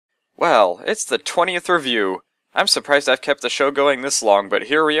Well, it's the 20th review. I'm surprised I've kept the show going this long, but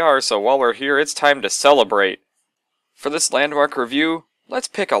here we are, so while we're here, it's time to celebrate. For this landmark review, let's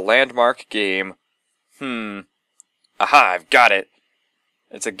pick a landmark game. Aha, I've got it.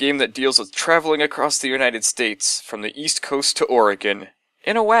 It's a game that deals with traveling across the United States, from the East Coast to Oregon,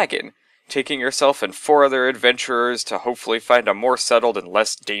 in a wagon, taking yourself and 4 other adventurers to hopefully find a more settled and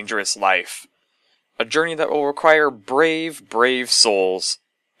less dangerous life. A journey that will require brave, brave souls,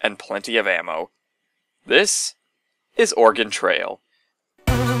 and plenty of ammo. This is Oregon Trail.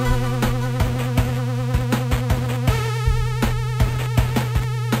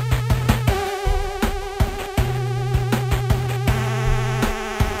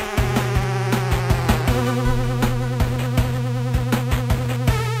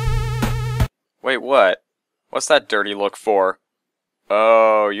 Wait, what? What's that dirty look for?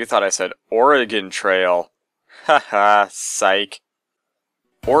 Oh, you thought I said Oregon Trail. Haha, psych.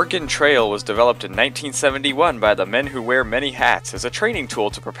 Oregon Trail was developed in 1971 by the Men Who Wear Many Hats as a training tool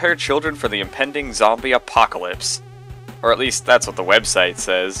to prepare children for the impending zombie apocalypse. Or at least that's what the website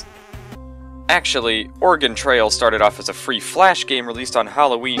says. Actually, Oregon Trail started off as a free Flash game released on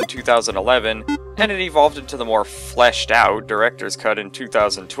Halloween 2011, and it evolved into the more fleshed-out Director's Cut in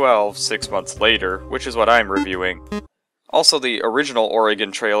 2012, 6 months later, which is what I'm reviewing. Also, the original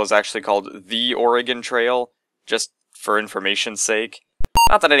Oregon Trail is actually called The Oregon Trail, just for information's sake.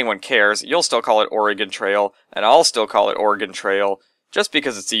 Not that anyone cares, you'll still call it Oregon Trail, and I'll still call it Oregon Trail, just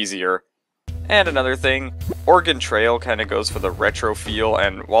because it's easier. And another thing, Oregon Trail kinda goes for the retro feel,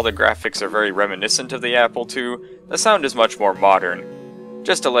 and while the graphics are very reminiscent of the Apple II, the sound is much more modern.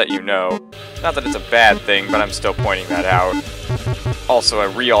 Just to let you know. Not that it's a bad thing, but I'm still pointing that out. Also, a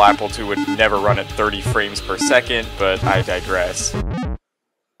real Apple II would never run at 30 frames per second, but I digress.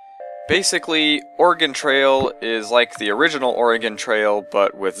 Basically, Oregon Trail is like the original Oregon Trail,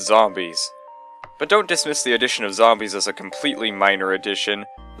 but with zombies. But don't dismiss the addition of zombies as a completely minor addition.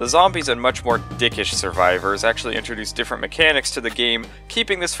 The zombies and much more dickish survivors actually introduce different mechanics to the game,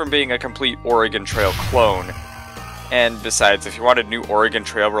 keeping this from being a complete Oregon Trail clone. And besides, if you wanted new Oregon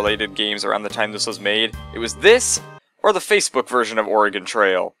Trail related games around the time this was made, it was this, or the Facebook version of Oregon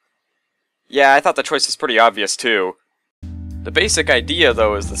Trail. Yeah, I thought the choice was pretty obvious too. The basic idea,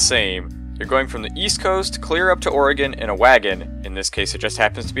 though, is the same. You're going from the East Coast clear up to Oregon in a wagon. In this case, it just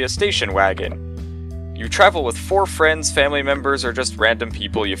happens to be a station wagon. You travel with 4 friends, family members, or just random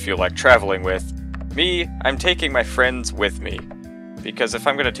people you feel like traveling with. Me, I'm taking my friends with me. Because if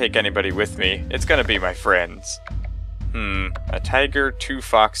I'm gonna take anybody with me, it's gonna be my friends. A tiger, 2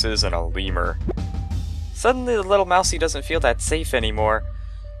 foxes, and a lemur. Suddenly the little mousey doesn't feel that safe anymore.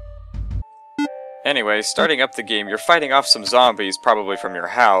 Anyway, starting up the game, you're fighting off some zombies, probably from your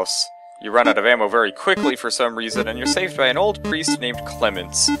house. You run out of ammo very quickly for some reason, and you're saved by an old priest named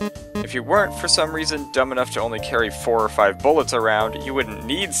Clements. If you weren't, for some reason, dumb enough to only carry 4 or 5 bullets around, you wouldn't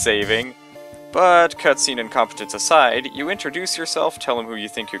need saving. But, cutscene incompetence aside, you introduce yourself, tell him who you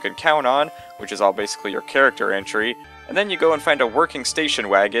think you can count on, which is all basically your character entry, and then you go and find a working station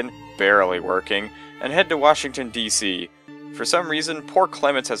wagon, barely working, and head to Washington, D.C. For some reason, poor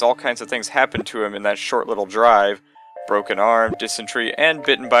Clements has all kinds of things happen to him in that short little drive. Broken arm, dysentery, and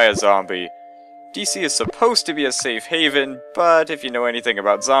bitten by a zombie. DC is supposed to be a safe haven, but if you know anything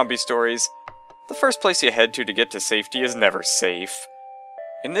about zombie stories, the first place you head to get to safety is never safe.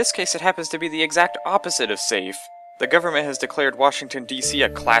 In this case, it happens to be the exact opposite of safe. The government has declared Washington, D.C. a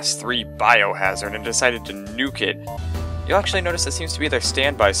Class 3 biohazard and decided to nuke it. You'll actually notice it seems to be their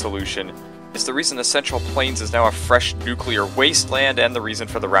standby solution. It's the reason the Central Plains is now a fresh nuclear wasteland and the reason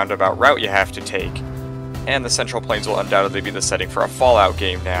for the roundabout route you have to take. And the Central Plains will undoubtedly be the setting for a Fallout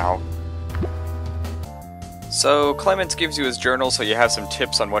game now. So, Clements gives you his journal so you have some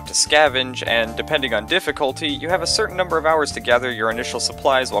tips on what to scavenge, and depending on difficulty, you have a certain number of hours to gather your initial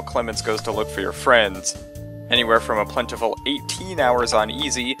supplies while Clements goes to look for your friends. Anywhere from a plentiful 18 hours on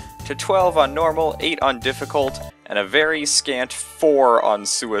easy, to 12 on normal, 8 on difficult, and a very scant 4 on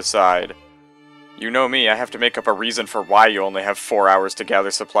suicide. You know me, I have to make up a reason for why you only have 4 hours to gather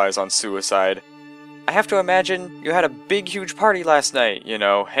supplies on suicide. I have to imagine you had a big huge party last night, you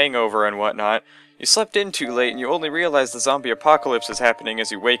know, hangover and whatnot. You slept in too late and you only realize the zombie apocalypse is happening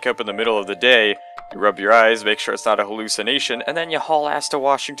as you wake up in the middle of the day. You rub your eyes, make sure it's not a hallucination, and then you haul ass to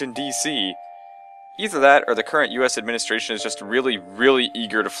Washington, D.C. Either that, or the current US administration is just really, really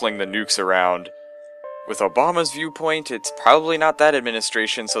eager to fling the nukes around. With Obama's viewpoint, it's probably not that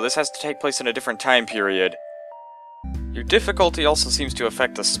administration, so this has to take place in a different time period. Your difficulty also seems to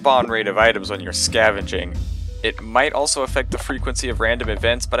affect the spawn rate of items when you're scavenging. It might also affect the frequency of random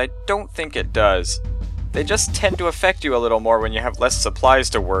events, but I don't think it does. They just tend to affect you a little more when you have less supplies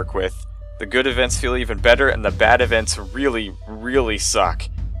to work with. The good events feel even better, and the bad events really, really suck.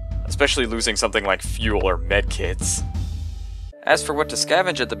 Especially losing something like fuel or medkits. As for what to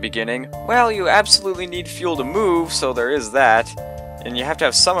scavenge at the beginning, well, you absolutely need fuel to move, so there is that. And you have to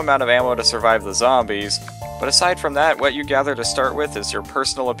have some amount of ammo to survive the zombies. But aside from that, what you gather to start with is your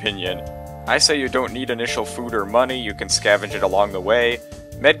personal opinion. I say you don't need initial food or money, you can scavenge it along the way.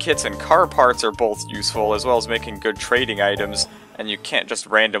 Medkits and car parts are both useful, as well as making good trading items, and you can't just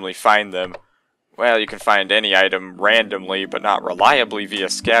randomly find them. Well, you can find any item randomly, but not reliably via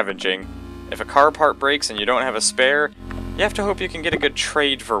scavenging. If a car part breaks and you don't have a spare, you have to hope you can get a good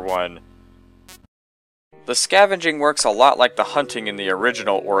trade for one. The scavenging works a lot like the hunting in the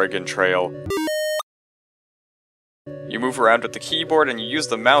original Oregon Trail. You move around with the keyboard and you use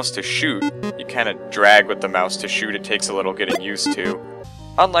the mouse to shoot. You kinda drag with the mouse to shoot, it takes a little getting used to.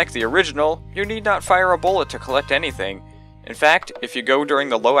 Unlike the original, you need not fire a bullet to collect anything. In fact, if you go during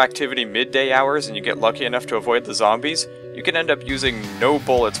the low activity midday hours and you get lucky enough to avoid the zombies, you can end up using no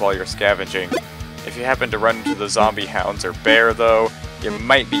bullets while you're scavenging. If you happen to run into the zombie hounds or bear though, you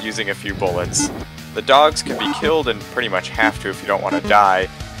might be using a few bullets. The dogs can be killed and pretty much have to if you don't want to die.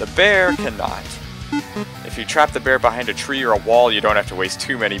 The bear cannot. If you trap the bear behind a tree or a wall, you don't have to waste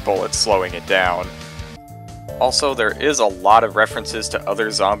too many bullets slowing it down. Also, there is a lot of references to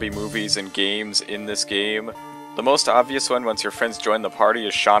other zombie movies and games in this game. The most obvious one once your friends join the party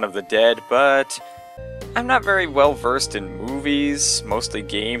is Shaun of the Dead, but I'm not very well versed in movies, mostly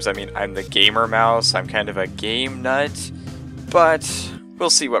games. I mean, I'm the gamer mouse, I'm kind of a game nut, but we'll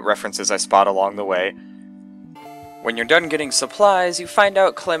see what references I spot along the way. When you're done getting supplies, you find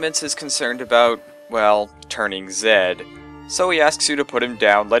out Clements is concerned about, well, turning Zed. So he asks you to put him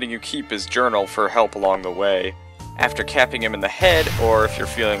down, letting you keep his journal for help along the way. After capping him in the head, or if you're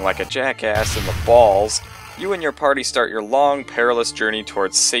feeling like a jackass, in the balls, you and your party start your long, perilous journey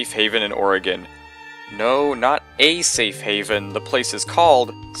towards Safe Haven in Oregon. No, not a safe haven, the place is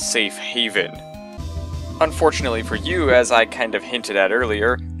called Safe Haven. Unfortunately for you, as I kind of hinted at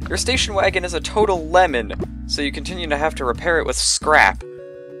earlier, your station wagon is a total lemon, so you continue to have to repair it with scrap.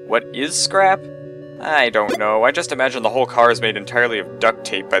 What is scrap? I don't know, I just imagine the whole car is made entirely of duct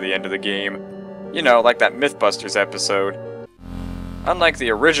tape by the end of the game. You know, like that Mythbusters episode. Unlike the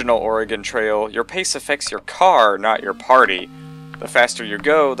original Oregon Trail, your pace affects your car, not your party. The faster you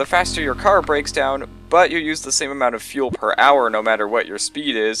go, the faster your car breaks down, but you use the same amount of fuel per hour no matter what your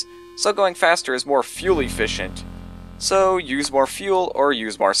speed is, so going faster is more fuel efficient. So use more fuel or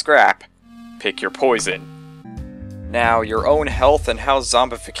use more scrap. Pick your poison. Now, your own health and how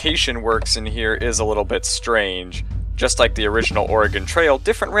zombification works in here is a little bit strange. Just like the original Oregon Trail,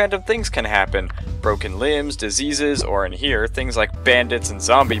 different random things can happen. Broken limbs, diseases, or in here, things like bandits and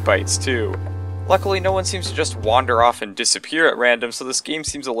zombie bites too. Luckily, no one seems to just wander off and disappear at random, so this game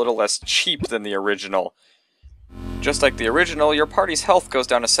seems a little less cheap than the original. Just like the original, your party's health goes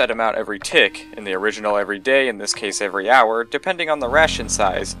down a set amount every tick. In the original, every day, in this case every hour, depending on the ration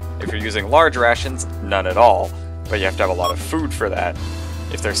size. If you're using large rations, none at all. But you have to have a lot of food for that.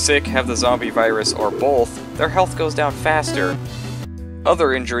 If they're sick, have the zombie virus, or both, their health goes down faster.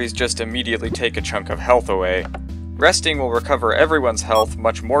 Other injuries just immediately take a chunk of health away. Resting will recover everyone's health,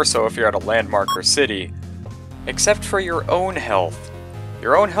 much more so if you're at a landmark or city. Except for your own health.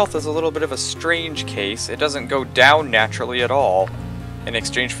 Your own health is a little bit of a strange case, it doesn't go down naturally at all. In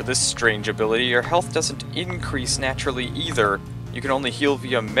exchange for this strange ability, your health doesn't increase naturally either. You can only heal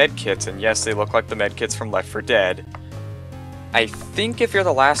via medkits, and yes, they look like the medkits from Left 4 Dead. I think if you're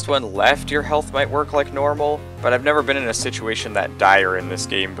the last one left, your health might work like normal, but I've never been in a situation that dire in this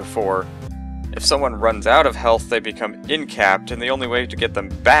game before. If someone runs out of health, they become incapped, and the only way to get them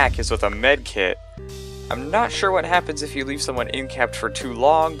back is with a medkit. I'm not sure what happens if you leave someone incapped for too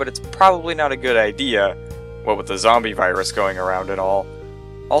long, but it's probably not a good idea, what with the zombie virus going around and all.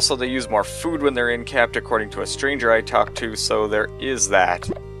 Also, they use more food when they're incapped according to a stranger I talked to, so there is that.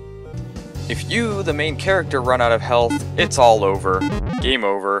 If you, the main character, run out of health, it's all over. Game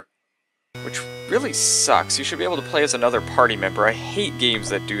over. Which really sucks. You should be able to play as another party member. I hate games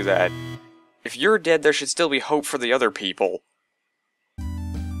that do that. If you're dead, there should still be hope for the other people.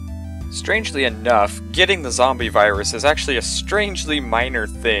 Strangely enough, getting the zombie virus is actually a strangely minor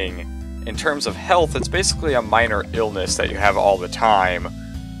thing. In terms of health, it's basically a minor illness that you have all the time.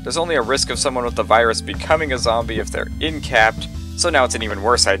 There's only a risk of someone with the virus becoming a zombie if they're incapped, so now it's an even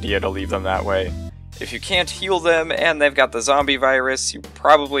worse idea to leave them that way. If you can't heal them and they've got the zombie virus, you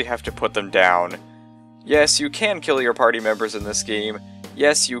probably have to put them down. Yes, you can kill your party members in this game.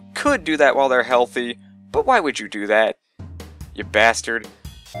 Yes, you could do that while they're healthy, but why would you do that? You bastard.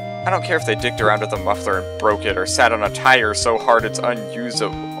 I don't care if they digged around with a muffler and broke it, or sat on a tire so hard it's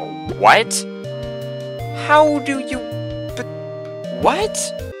unusable. What? How do you... But... What?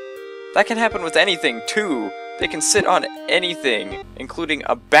 That can happen with anything, too. They can sit on anything, including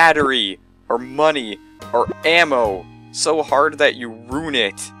a battery, or money, or ammo, so hard that you ruin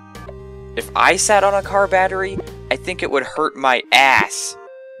it. If I sat on a car battery, I think it would hurt my ass,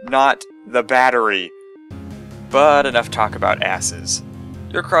 not the battery. But enough talk about asses.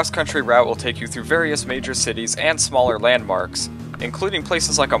 Your cross-country route will take you through various major cities and smaller landmarks, including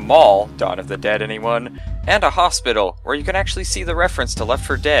places like a mall, Dawn of the Dead anyone, and a hospital, where you can actually see the reference to Left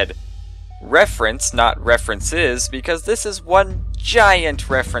 4 Dead. Reference, not references, because this is one giant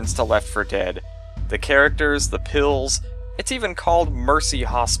reference to Left 4 Dead. The characters, the pills, it's even called Mercy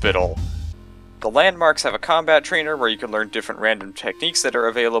Hospital. The landmarks have a combat trainer where you can learn different random techniques that are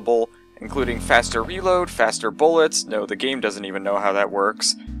available, including faster reload, faster bullets, no, the game doesn't even know how that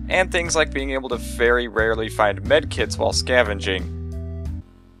works, and things like being able to very rarely find medkits while scavenging.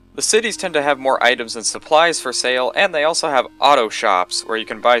 The cities tend to have more items and supplies for sale, and they also have auto shops, where you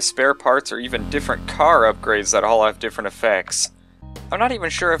can buy spare parts or even different car upgrades that all have different effects. I'm not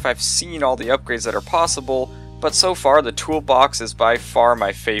even sure if I've seen all the upgrades that are possible, but so far the toolbox is by far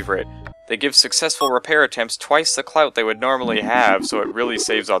my favorite. They give successful repair attempts twice the clout they would normally have, so it really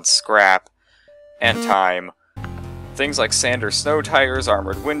saves on scrap and time. Things like sand or snow tires,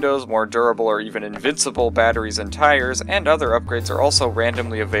 armored windows, more durable or even invincible batteries and tires, and other upgrades are also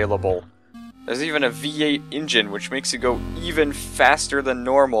randomly available. There's even a V8 engine which makes you go even faster than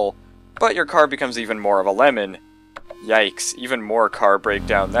normal, but your car becomes even more of a lemon. Yikes, even more car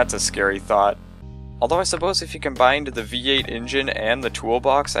breakdown, that's a scary thought. Although I suppose if you combined the V8 engine and the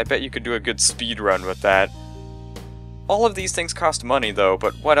toolbox, I bet you could do a good speed run with that. All of these things cost money though,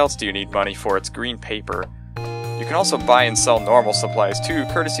 but what else do you need money for? It's green paper. You can also buy and sell normal supplies too,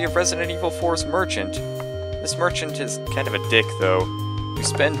 courtesy of Resident Evil 4's merchant. This merchant is kind of a dick though. You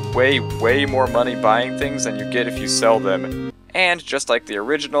spend way more money buying things than you get if you sell them. And just like the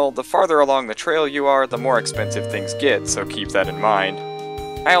original, the farther along the trail you are, the more expensive things get, so keep that in mind.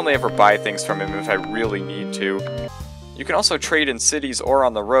 I only ever buy things from him if I really need to. You can also trade in cities or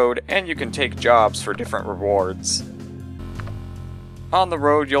on the road, and you can take jobs for different rewards. On the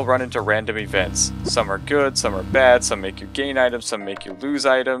road, you'll run into random events. Some are good, some are bad, some make you gain items, some make you lose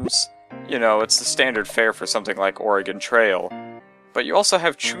items. You know, it's the standard fare for something like Oregon Trail. But you also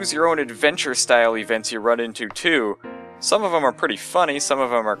have choose-your-own-adventure style events you run into too. Some of them are pretty funny, some of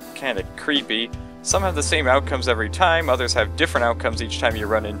them are kinda creepy. Some have the same outcomes every time, others have different outcomes each time you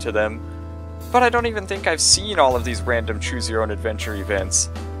run into them. But I don't even think I've seen all of these random choose-your-own-adventure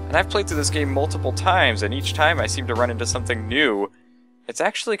events. And I've played through this game multiple times, and each time I seem to run into something new. It's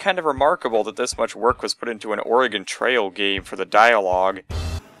actually kind of remarkable that this much work was put into an Oregon Trail game for the dialogue.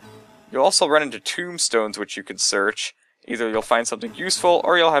 You'll also run into tombstones which you can search. Either you'll find something useful,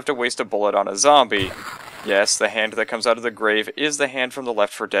 or you'll have to waste a bullet on a zombie. Yes, the hand that comes out of the grave is the hand from the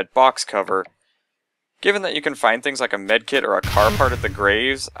Left 4 Dead box cover. Given that you can find things like a medkit or a car part at the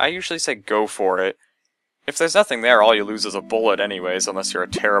graves, I usually say go for it. If there's nothing there, all you lose is a bullet anyways, unless you're a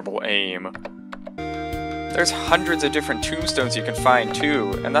terrible aim. There's hundreds of different tombstones you can find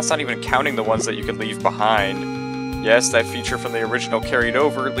too, and that's not even counting the ones that you can leave behind. Yes, that feature from the original carried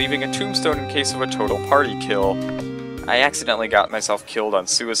over, leaving a tombstone in case of a total party kill. I accidentally got myself killed on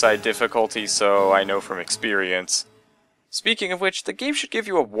suicide difficulty, so I know from experience. Speaking of which, the game should give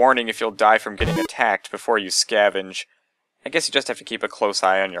you a warning if you'll die from getting attacked before you scavenge. I guess you just have to keep a close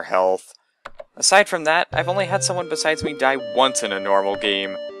eye on your health. Aside from that, I've only had someone besides me die once in a normal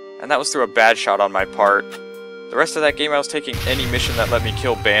game, and that was through a bad shot on my part. The rest of that game I was taking any mission that let me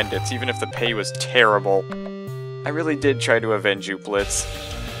kill bandits, even if the pay was terrible. I really did try to avenge you, Blitz.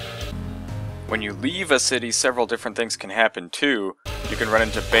 When you leave a city, several different things can happen too. You can run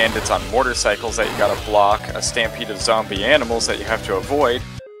into bandits on motorcycles that you gotta block, a stampede of zombie animals that you have to avoid,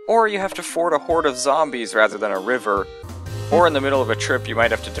 or you have to ford a horde of zombies rather than a river. Or in the middle of a trip, you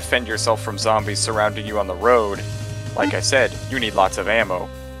might have to defend yourself from zombies surrounding you on the road. Like I said, you need lots of ammo.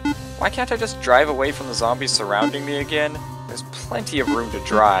 Why can't I just drive away from the zombies surrounding me again? There's plenty of room to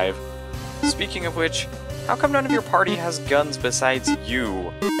drive. Speaking of which, how come none of your party has guns besides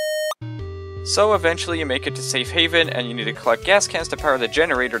you? So eventually you make it to Safe Haven, and you need to collect gas cans to power the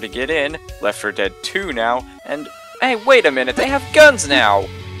generator to get in. Left 4 Dead 2 now, and... Hey, wait a minute, they have guns now!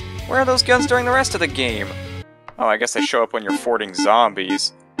 Where are those guns during the rest of the game? Oh, I guess they show up when you're fording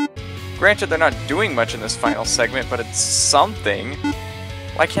zombies. Granted, they're not doing much in this final segment, but it's something.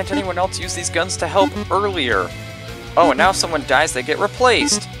 Why can't anyone else use these guns to help earlier? Oh, and now if someone dies, they get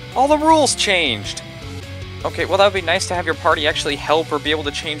replaced! All the rules changed! Okay, well that would be nice to have your party actually help or be able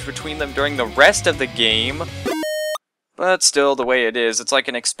to change between them during the rest of the game. But still, the way it is, it's like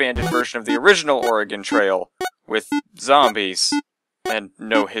an expanded version of the original Oregon Trail, with zombies. And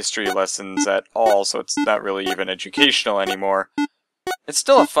no history lessons at all, so it's not really even educational anymore. It's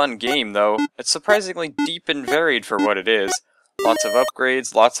still a fun game, though. It's surprisingly deep and varied for what it is. Lots of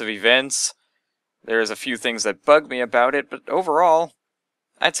upgrades, lots of events. There's a few things that bug me about it, but overall,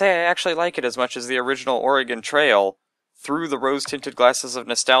 I'd say I actually like it as much as the original Oregon Trail, through the rose-tinted glasses of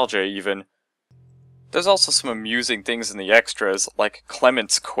nostalgia, even. There's also some amusing things in the extras, like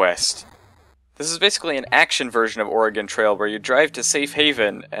Clement's Quest. This is basically an action version of Oregon Trail where you drive to Safe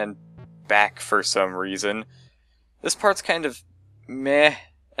Haven and back for some reason. This part's kind of meh,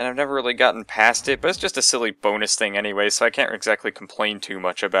 and I've never really gotten past it, but it's just a silly bonus thing anyway, so I can't exactly complain too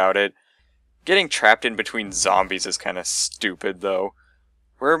much about it. Getting trapped in between zombies is kind of stupid, though.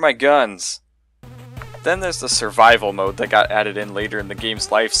 Where are my guns? Then there's the survival mode that got added in later in the game's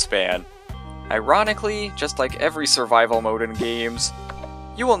lifespan. Ironically, just like every survival mode in games,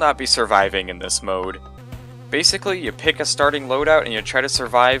 you will not be surviving in this mode. Basically, you pick a starting loadout and you try to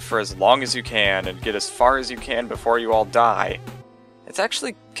survive for as long as you can and get as far as you can before you all die. It's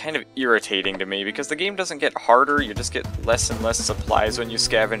actually kind of irritating to me because the game doesn't get harder, you just get less and less supplies when you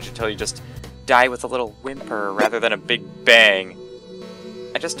scavenge until you just die with a little whimper rather than a big bang.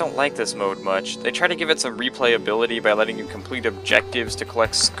 I just don't like this mode much. They try to give it some replayability by letting you complete objectives to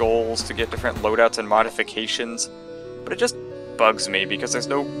collect skulls to get different loadouts and modifications, but it just bugs me because there's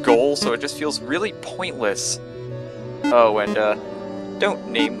no goal, so it just feels really pointless. Oh, and don't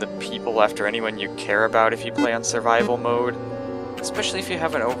name the people after anyone you care about if you play on survival mode, especially if you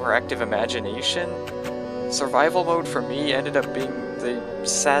have an overactive imagination. Survival mode for me ended up being the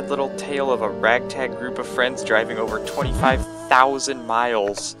sad little tale of a ragtag group of friends driving over 25,000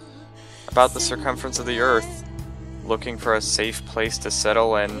 miles about the circumference of the Earth, looking for a safe place to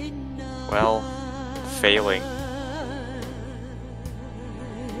settle and, well, failing.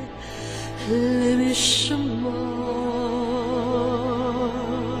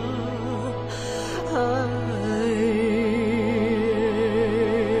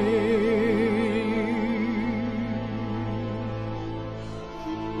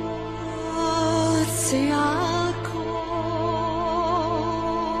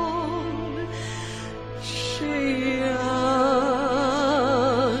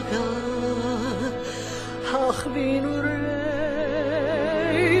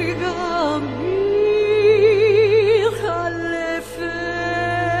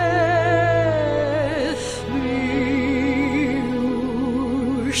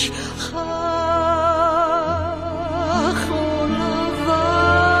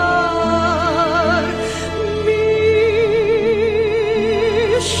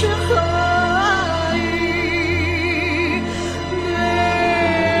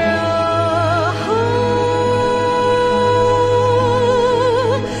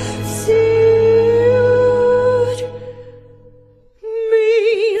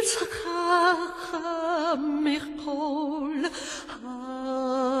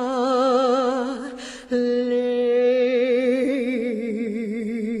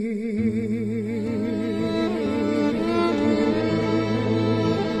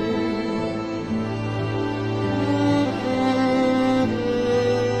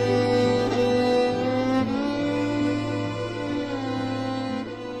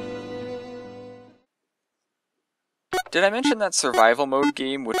 Did I mention that survival mode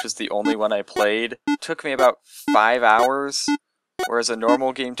game, which was the only one I played, took me about 5 hours, whereas a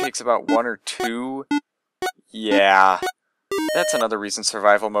normal game takes about 1 or 2? Yeah. That's another reason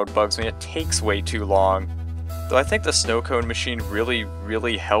survival mode bugs me, it takes way too long. Though I think the snow cone machine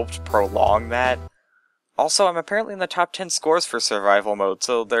really helped prolong that. Also, I'm apparently in the top 10 scores for survival mode,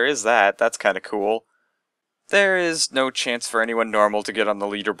 so there is that, that's kinda cool. There is no chance for anyone normal to get on the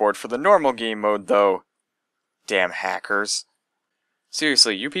leaderboard for the normal game mode, though. Damn hackers.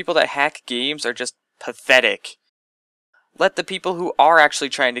 Seriously, you people that hack games are just pathetic. Let the people who are actually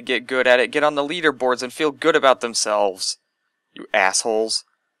trying to get good at it get on the leaderboards and feel good about themselves. You assholes.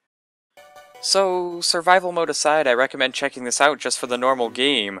 So, survival mode aside, I recommend checking this out just for the normal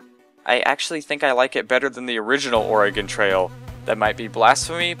game. I actually think I like it better than the original Oregon Trail. That might be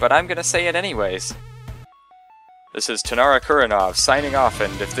blasphemy, but I'm gonna say it anyways. This is Tanara Kuranov signing off,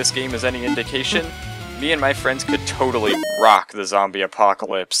 and if this game is any indication, me and my friends could totally rock the zombie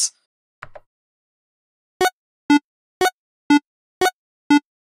apocalypse.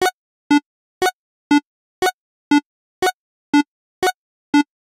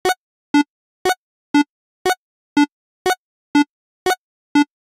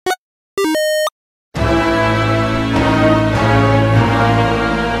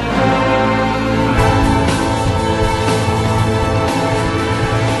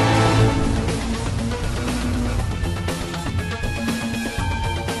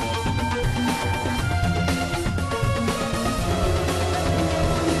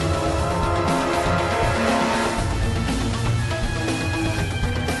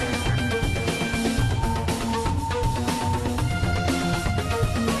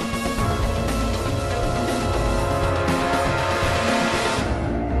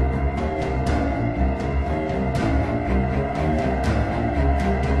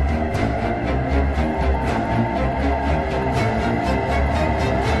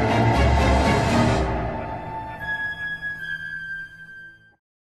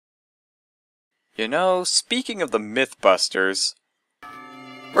 You know, speaking of the Mythbusters,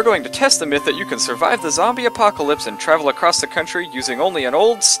 we're going to test the myth that you can survive the zombie apocalypse and travel across the country using only an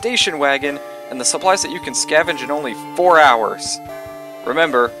old station wagon and the supplies that you can scavenge in only 4 hours.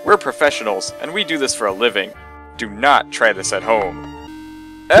 Remember, we're professionals, and we do this for a living. Do not try this at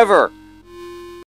home. Ever!